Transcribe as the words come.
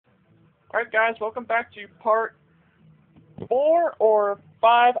Alright guys, welcome back to part 4 or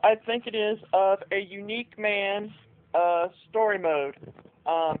 5, I think it is, of a Unique Man story mode.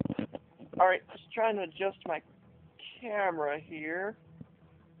 Alright, just trying to adjust my camera here.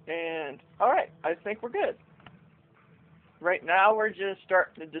 And, alright, I think we're good. Right now we're just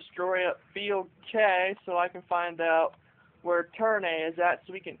starting to destroy up Field K so I can find out where turn A is at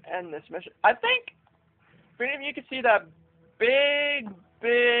so we can end this mission. I think, if any of you can see that big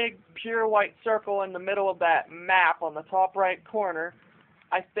pure white circle in the middle of that map on the top right corner,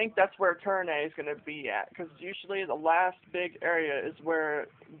 I think that's where turn A is going to be at, because usually the last big area is where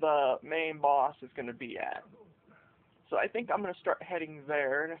the main boss is going to be at. So I think I'm going to start heading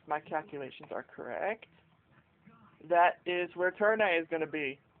there, and if my calculations are correct, that is where turn A is going to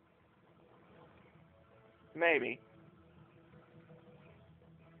be. Maybe.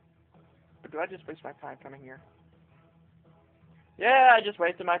 Or do I just waste my time coming here? Yeah, I just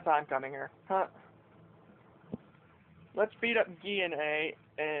wasted my time coming here. Huh. Let's beat up G and A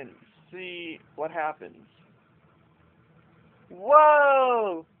and see what happens.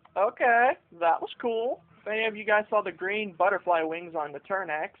 Whoa! Okay, that was cool. If any of you guys saw the green butterfly wings on the turn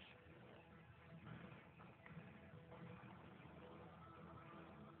X.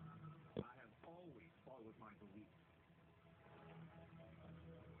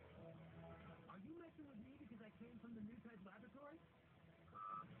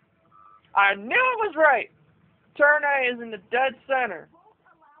 I knew it was right! Turn A is in the dead center.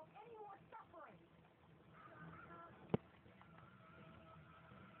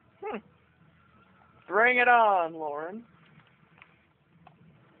 Bring it on, Lauren.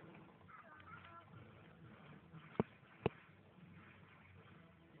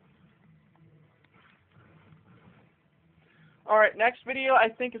 Alright, next video I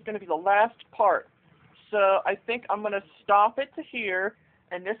think is going to be the last part. So I think I'm going to stop it to here,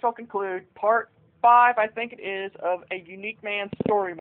 and this will conclude part 5, I think it is, of a Unique Man story.